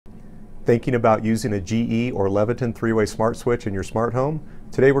Thinking about using a GE or Leviton three-way smart switch in your smart home?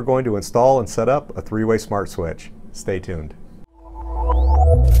 Today we're going to install and set up a three-way smart switch. Stay tuned.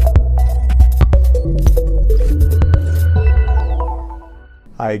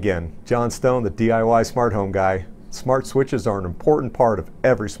 Hi again, John Stone, the DIY smart home guy. Smart switches are an important part of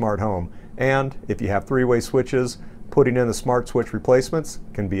every smart home, and if you have three-way switches, putting in the smart switch replacements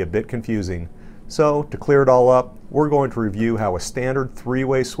can be a bit confusing. So to clear it all up, we're going to review how a standard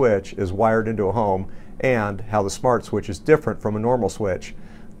three-way switch is wired into a home and how the smart switch is different from a normal switch.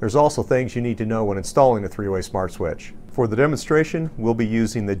 There's also things you need to know when installing a three-way smart switch. For the demonstration, we'll be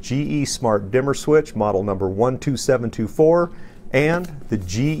using the GE Smart Dimmer Switch model number 12724 and the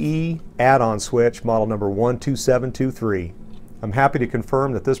GE add-on switch model number 12723. I'm happy to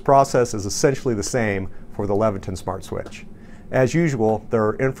confirm that this process is essentially the same for the Leviton Smart Switch. As usual, there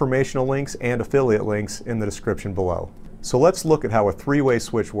are informational links and affiliate links in the description below. So let's look at how a three-way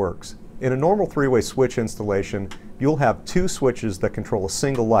switch works. In a normal three-way switch installation, you'll have two switches that control a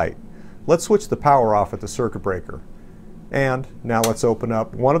single light. Let's switch the power off at the circuit breaker. And now let's open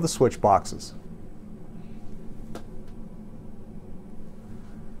up one of the switch boxes.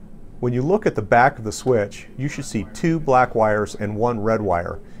 When you look at the back of the switch, you should see two black wires and one red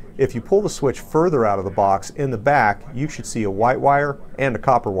wire. If you pull the switch further out of the box, in the back, you should see a white wire and a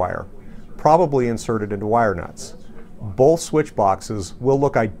copper wire, probably inserted into wire nuts. Both switch boxes will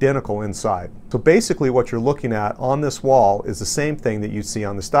look identical inside. So basically what you're looking at on this wall is the same thing that you see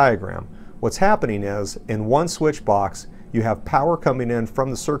on this diagram. What's happening is, in one switch box, you have power coming in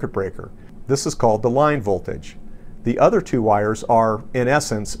from the circuit breaker. This is called the line voltage. The other two wires are, in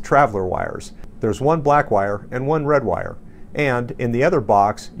essence, traveler wires. There's one black wire and one red wire. And in the other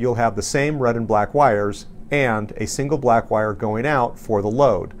box, you'll have the same red and black wires and a single black wire going out for the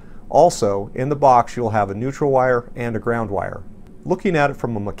load. Also, in the box, you'll have a neutral wire and a ground wire. Looking at it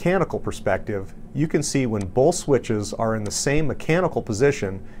from a mechanical perspective, you can see when both switches are in the same mechanical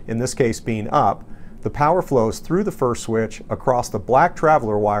position, in this case being up, the power flows through the first switch across the black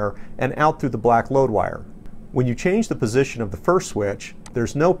traveler wire and out through the black load wire. When you change the position of the first switch,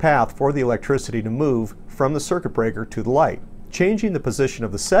 there's no path for the electricity to move from the circuit breaker to the light. Changing the position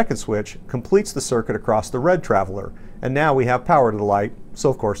of the second switch completes the circuit across the red traveler, and now we have power to the light, so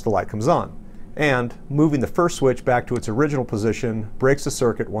of course the light comes on. And moving the first switch back to its original position breaks the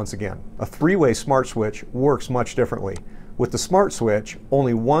circuit once again. A three-way smart switch works much differently. With the smart switch,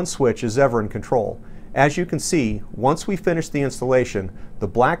 only one switch is ever in control. As you can see, once we finish the installation, the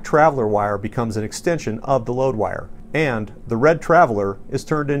black traveler wire becomes an extension of the load wire, and the red traveler is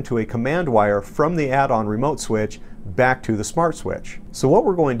turned into a command wire from the add-on remote switch back to the smart switch. So what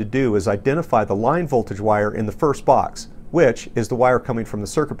we're going to do is identify the line voltage wire in the first box, which is the wire coming from the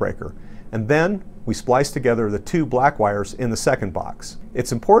circuit breaker, and then we splice together the two black wires in the second box.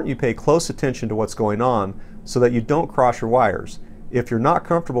 It's important you pay close attention to what's going on so that you don't cross your wires. If you're not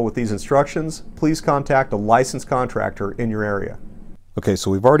comfortable with these instructions, please contact a licensed contractor in your area. Okay,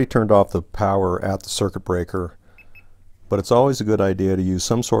 so we've already turned off the power at the circuit breaker, but it's always a good idea to use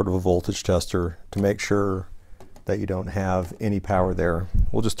some sort of a voltage tester to make sure that you don't have any power there.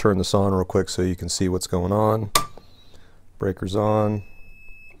 We'll just turn this on real quick so you can see what's going on. Breaker's on,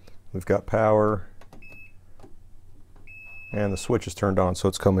 we've got power, and the switch is turned on, so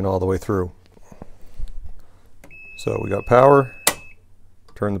it's coming all the way through. So we got power.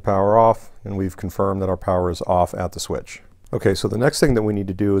 Turn the power off, and we've confirmed that our power is off at the switch. Okay, so the next thing that we need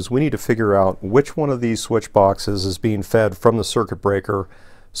to do is we need to figure out which one of these switch boxes is being fed from the circuit breaker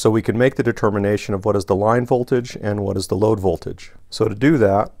so we can make the determination of what is the line voltage and what is the load voltage. So to do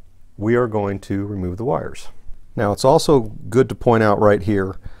that, we are going to remove the wires. Now it's also good to point out right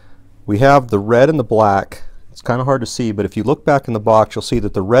here, we have the red and the black. It's kind of hard to see, but if you look back in the box, you'll see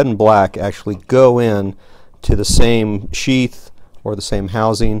that the red and black actually go in to the same sheath or the same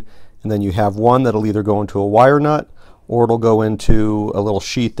housing, and then you have one that'll either go into a wire nut or it'll go into a little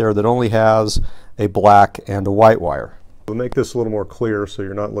sheath there that only has a black and a white wire. We'll make this a little more clear so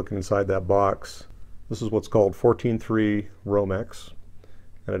you're not looking inside that box. This is what's called 14-3 Romex,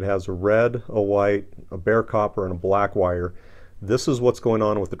 and it has a red, a white, a bare copper, and a black wire. This is what's going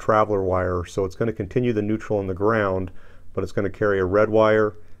on with the traveler wire, so it's going to continue the neutral and the ground, but it's going to carry a red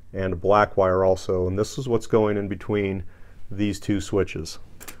wire and a black wire also, and this is what's going in between these two switches.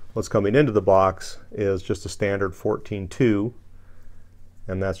 What's coming into the box is just a standard 14-2,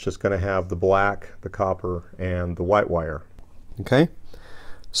 and that's just going to have the black, the copper, and the white wire. Okay,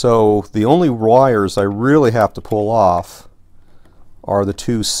 so the only wires I really have to pull off are the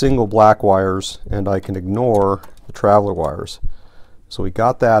two single black wires, and I can ignore the traveler wires. So we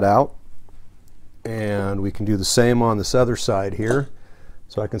got that out, and we can do the same on this other side here.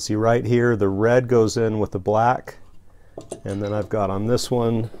 So I can see right here the red goes in with the black, and then I've got on this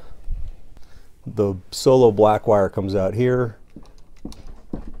one the solo black wire comes out here.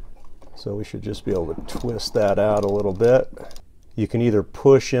 So we should just be able to twist that out a little bit. You can either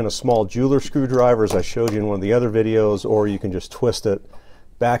push in a small jeweler screwdriver, as I showed you in one of the other videos, or you can just twist it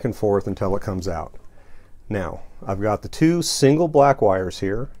back and forth until it comes out. Now, I've got the two single black wires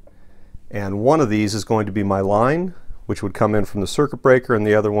here, and one of these is going to be my line, which would come in from the circuit breaker, and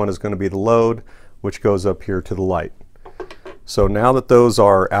the other one is going to be the load, which goes up here to the light. So now that those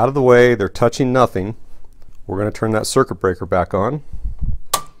are out of the way, they're touching nothing, we're going to turn that circuit breaker back on.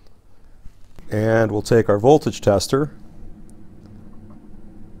 And we'll take our voltage tester,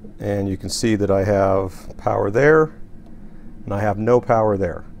 and you can see that I have power there, and I have no power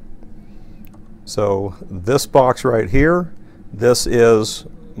there. So this box right here, this is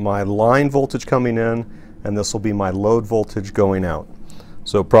my line voltage coming in, and this will be my load voltage going out.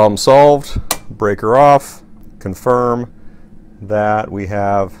 So problem solved, breaker off, confirm that we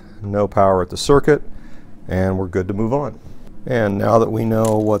have no power at the circuit, and we're good to move on. And now that we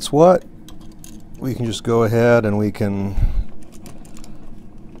know what's what, we can just go ahead and we can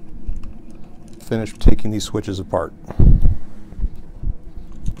finish taking these switches apart.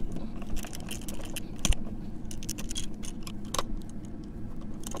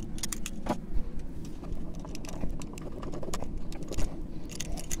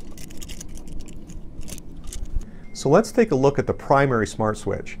 So let's take a look at the primary smart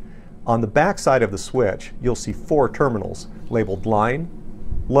switch. On the back side of the switch, you'll see 4 terminals labeled line,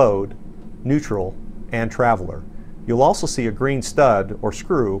 load, neutral, and traveler. You'll also see a green stud or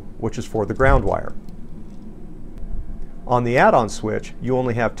screw, which is for the ground wire. On the add-on switch, you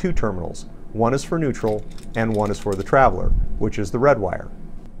only have 2 terminals. One is for neutral, and one is for the traveler, which is the red wire.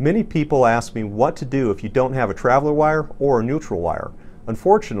 Many people ask me what to do if you don't have a traveler wire or a neutral wire.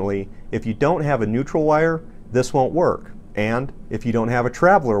 Unfortunately, if you don't have a neutral wire, this won't work. And if you don't have a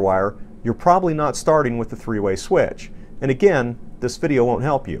traveler wire, you're probably not starting with the 3-way switch. And again, this video won't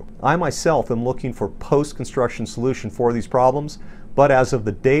help you. I myself am looking for post-construction solution for these problems, but as of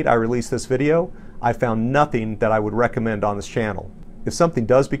the date I released this video, I found nothing that I would recommend on this channel. If something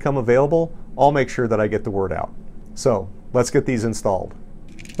does become available, I'll make sure that I get the word out. So let's get these installed.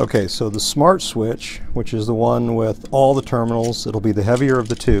 Okay, so the smart switch, which is the one with all the terminals, it'll be the heavier of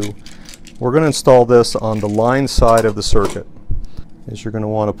the two. We're going to install this on the line side of the circuit. Is you're going to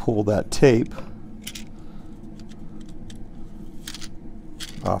want to pull that tape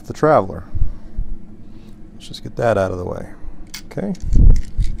off the traveler. Let's just get that out of the way. Okay.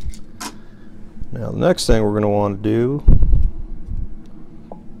 Now the next thing we're going to want to do...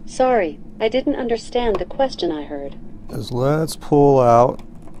 Sorry, I didn't understand the question I heard. ...is let's pull out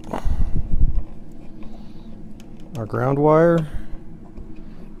our ground wire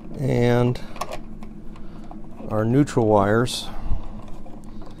and our neutral wires,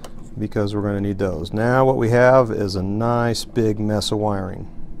 because we're going to need those. Now what we have is a nice big mess of wiring.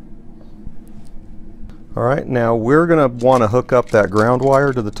 Alright, now we're going to want to hook up that ground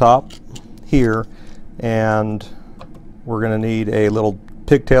wire to the top here, and we're going to need a little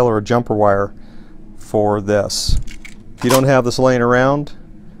pigtail or a jumper wire for this. If you don't have this laying around,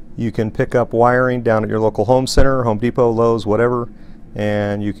 you can pick up wiring down at your local home center, Home Depot, Lowe's, whatever,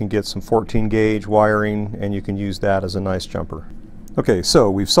 and you can get some 14 gauge wiring, and you can use that as a nice jumper. Okay, so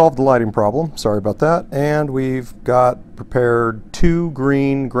we've solved the lighting problem, sorry about that, and we've got prepared 2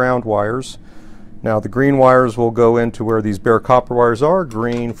 green ground wires. Now the green wires will go into where these bare copper wires are,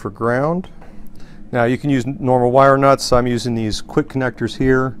 green for ground. Now you can use normal wire nuts. I'm using these quick connectors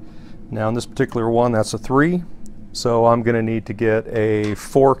here. Now in this particular one, that's a 3, so I'm going to need to get a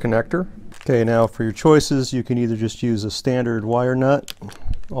 4 connector. Okay, now for your choices, you can either just use a standard wire nut.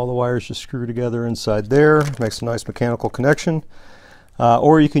 All the wires just screw together inside there, makes a nice mechanical connection.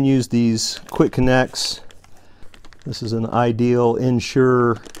 Or you can use these quick connects. This is an ideal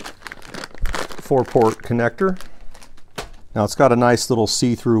Ensure 4-port connector. Now it's got a nice little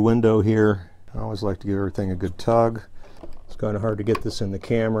see-through window here. I always like to give everything a good tug. It's kind of hard to get this in the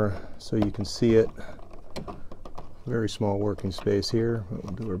camera so you can see it. Very small working space here, but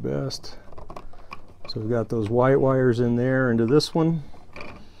we'll do our best. So we've got those white wires in there into this one.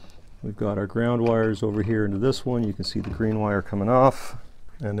 We've got our ground wires over here into this one. You can see the green wire coming off.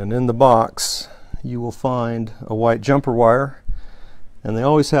 And then in the box, you will find a white jumper wire. And they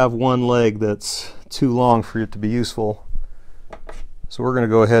always have one leg that's too long for it to be useful. So we're going to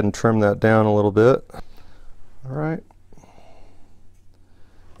go ahead and trim that down a little bit. All right.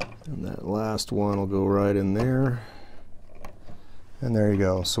 And that last one will go right in there. And there you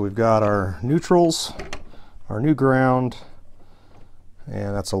go. So we've got our neutrals, our new ground,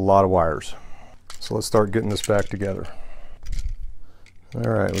 And that's a lot of wires. So let's start getting this back together. All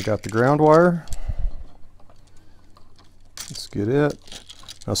right, we got the ground wire. Let's get it.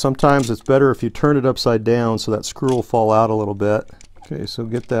 Now sometimes it's better if you turn it upside down so that screw will fall out a little bit. Okay, so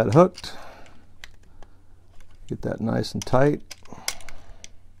get that hooked. Get that nice and tight.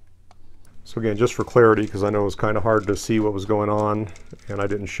 So again, just for clarity, because I know it was kind of hard to see what was going on and I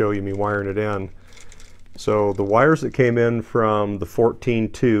didn't show you me wiring it in. So the wires that came in from the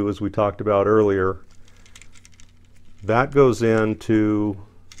 14.2, as we talked about earlier, that goes into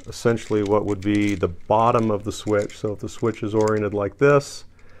essentially what would be the bottom of the switch. So if the switch is oriented like this,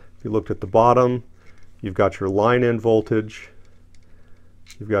 if you looked at the bottom, you've got your line in voltage,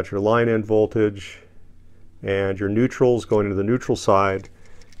 you've got your line in voltage, and your neutrals going into the neutral side.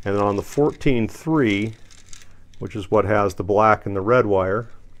 And then on the 14.3, which is what has the black and the red wire,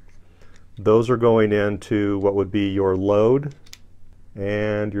 those are going into what would be your load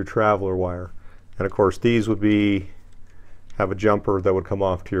and your traveler wire. And of course these would have a jumper that would come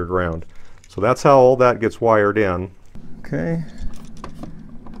off to your ground. So that's how all that gets wired in. Okay,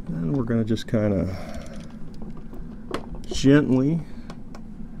 and we're going to just kind of gently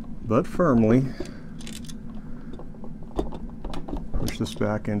but firmly push this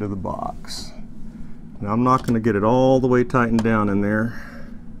back into the box. Now I'm not going to get it all the way tightened down in there.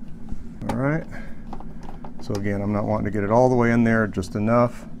 All right, so again, I'm not wanting to get it all the way in there, just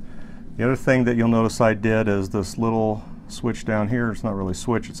enough. The other thing that you'll notice I did is this little switch down here. It's not really a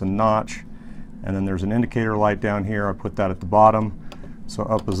switch, it's a notch, and then there's an indicator light down here. I put that at the bottom, so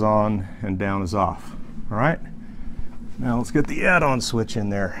up is on and down is off. All right, now let's get the add-on switch in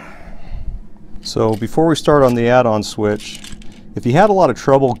there. So before we start on the add-on switch, if you had a lot of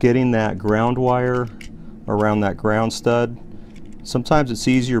trouble getting that ground wire around that ground stud, sometimes it's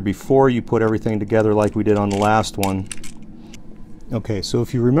easier before you put everything together like we did on the last one. Okay, so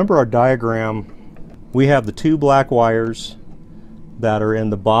if you remember our diagram, we have the two black wires that are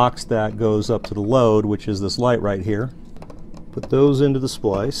in the box that goes up to the load, which is this light right here. Put those into the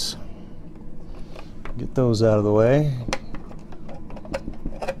splice. Get those out of the way.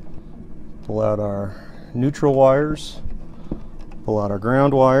 Pull out our neutral wires. Pull out our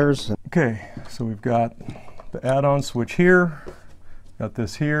ground wires. Okay, so we've got the add-on switch here. Got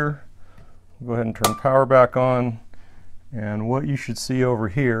this here. Go ahead and turn power back on. And what you should see over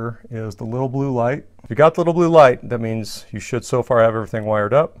here is the little blue light. If you got the little blue light, that means you should so far have everything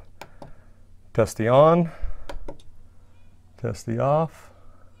wired up. Test the on, test the off.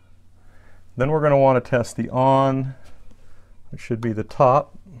 Then we're going to want to test the on. It should be the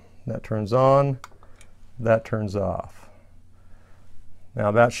top. That turns on, that turns off. Now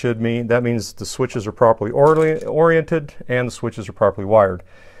that means the switches are properly oriented and the switches are properly wired.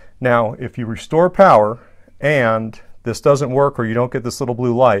 Now if you restore power and this doesn't work or you don't get this little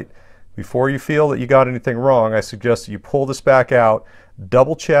blue light, before you feel that you got anything wrong, I suggest that you pull this back out,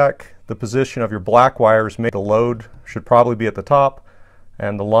 double check the position of your black wires. The load should probably be at the top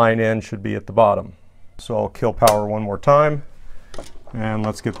and the line in should be at the bottom. So I'll kill power one more time and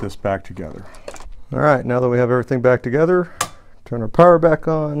let's get this back together. All right, now that we have everything back together, turn our power back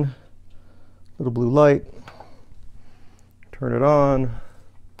on, little blue light, turn it on,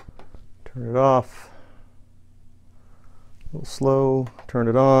 turn it off, a little slow, turn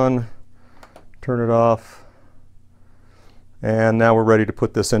it on, turn it off, and now we're ready to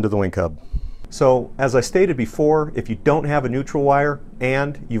put this into the wing hub. So as I stated before, if you don't have a neutral wire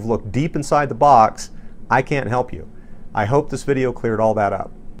and you've looked deep inside the box, I can't help you. I hope this video cleared all that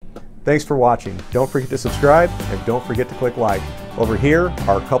up. Thanks for watching. Don't forget to subscribe and don't forget to click like. Over here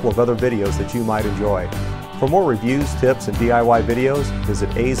are a couple of other videos that you might enjoy. For more reviews, tips, and DIY videos, visit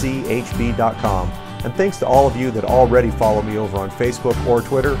azhb.com. And thanks to all of you that already follow me over on Facebook or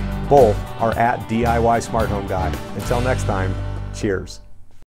Twitter. Both are at DIY Smart Home Guy. Until next time, cheers.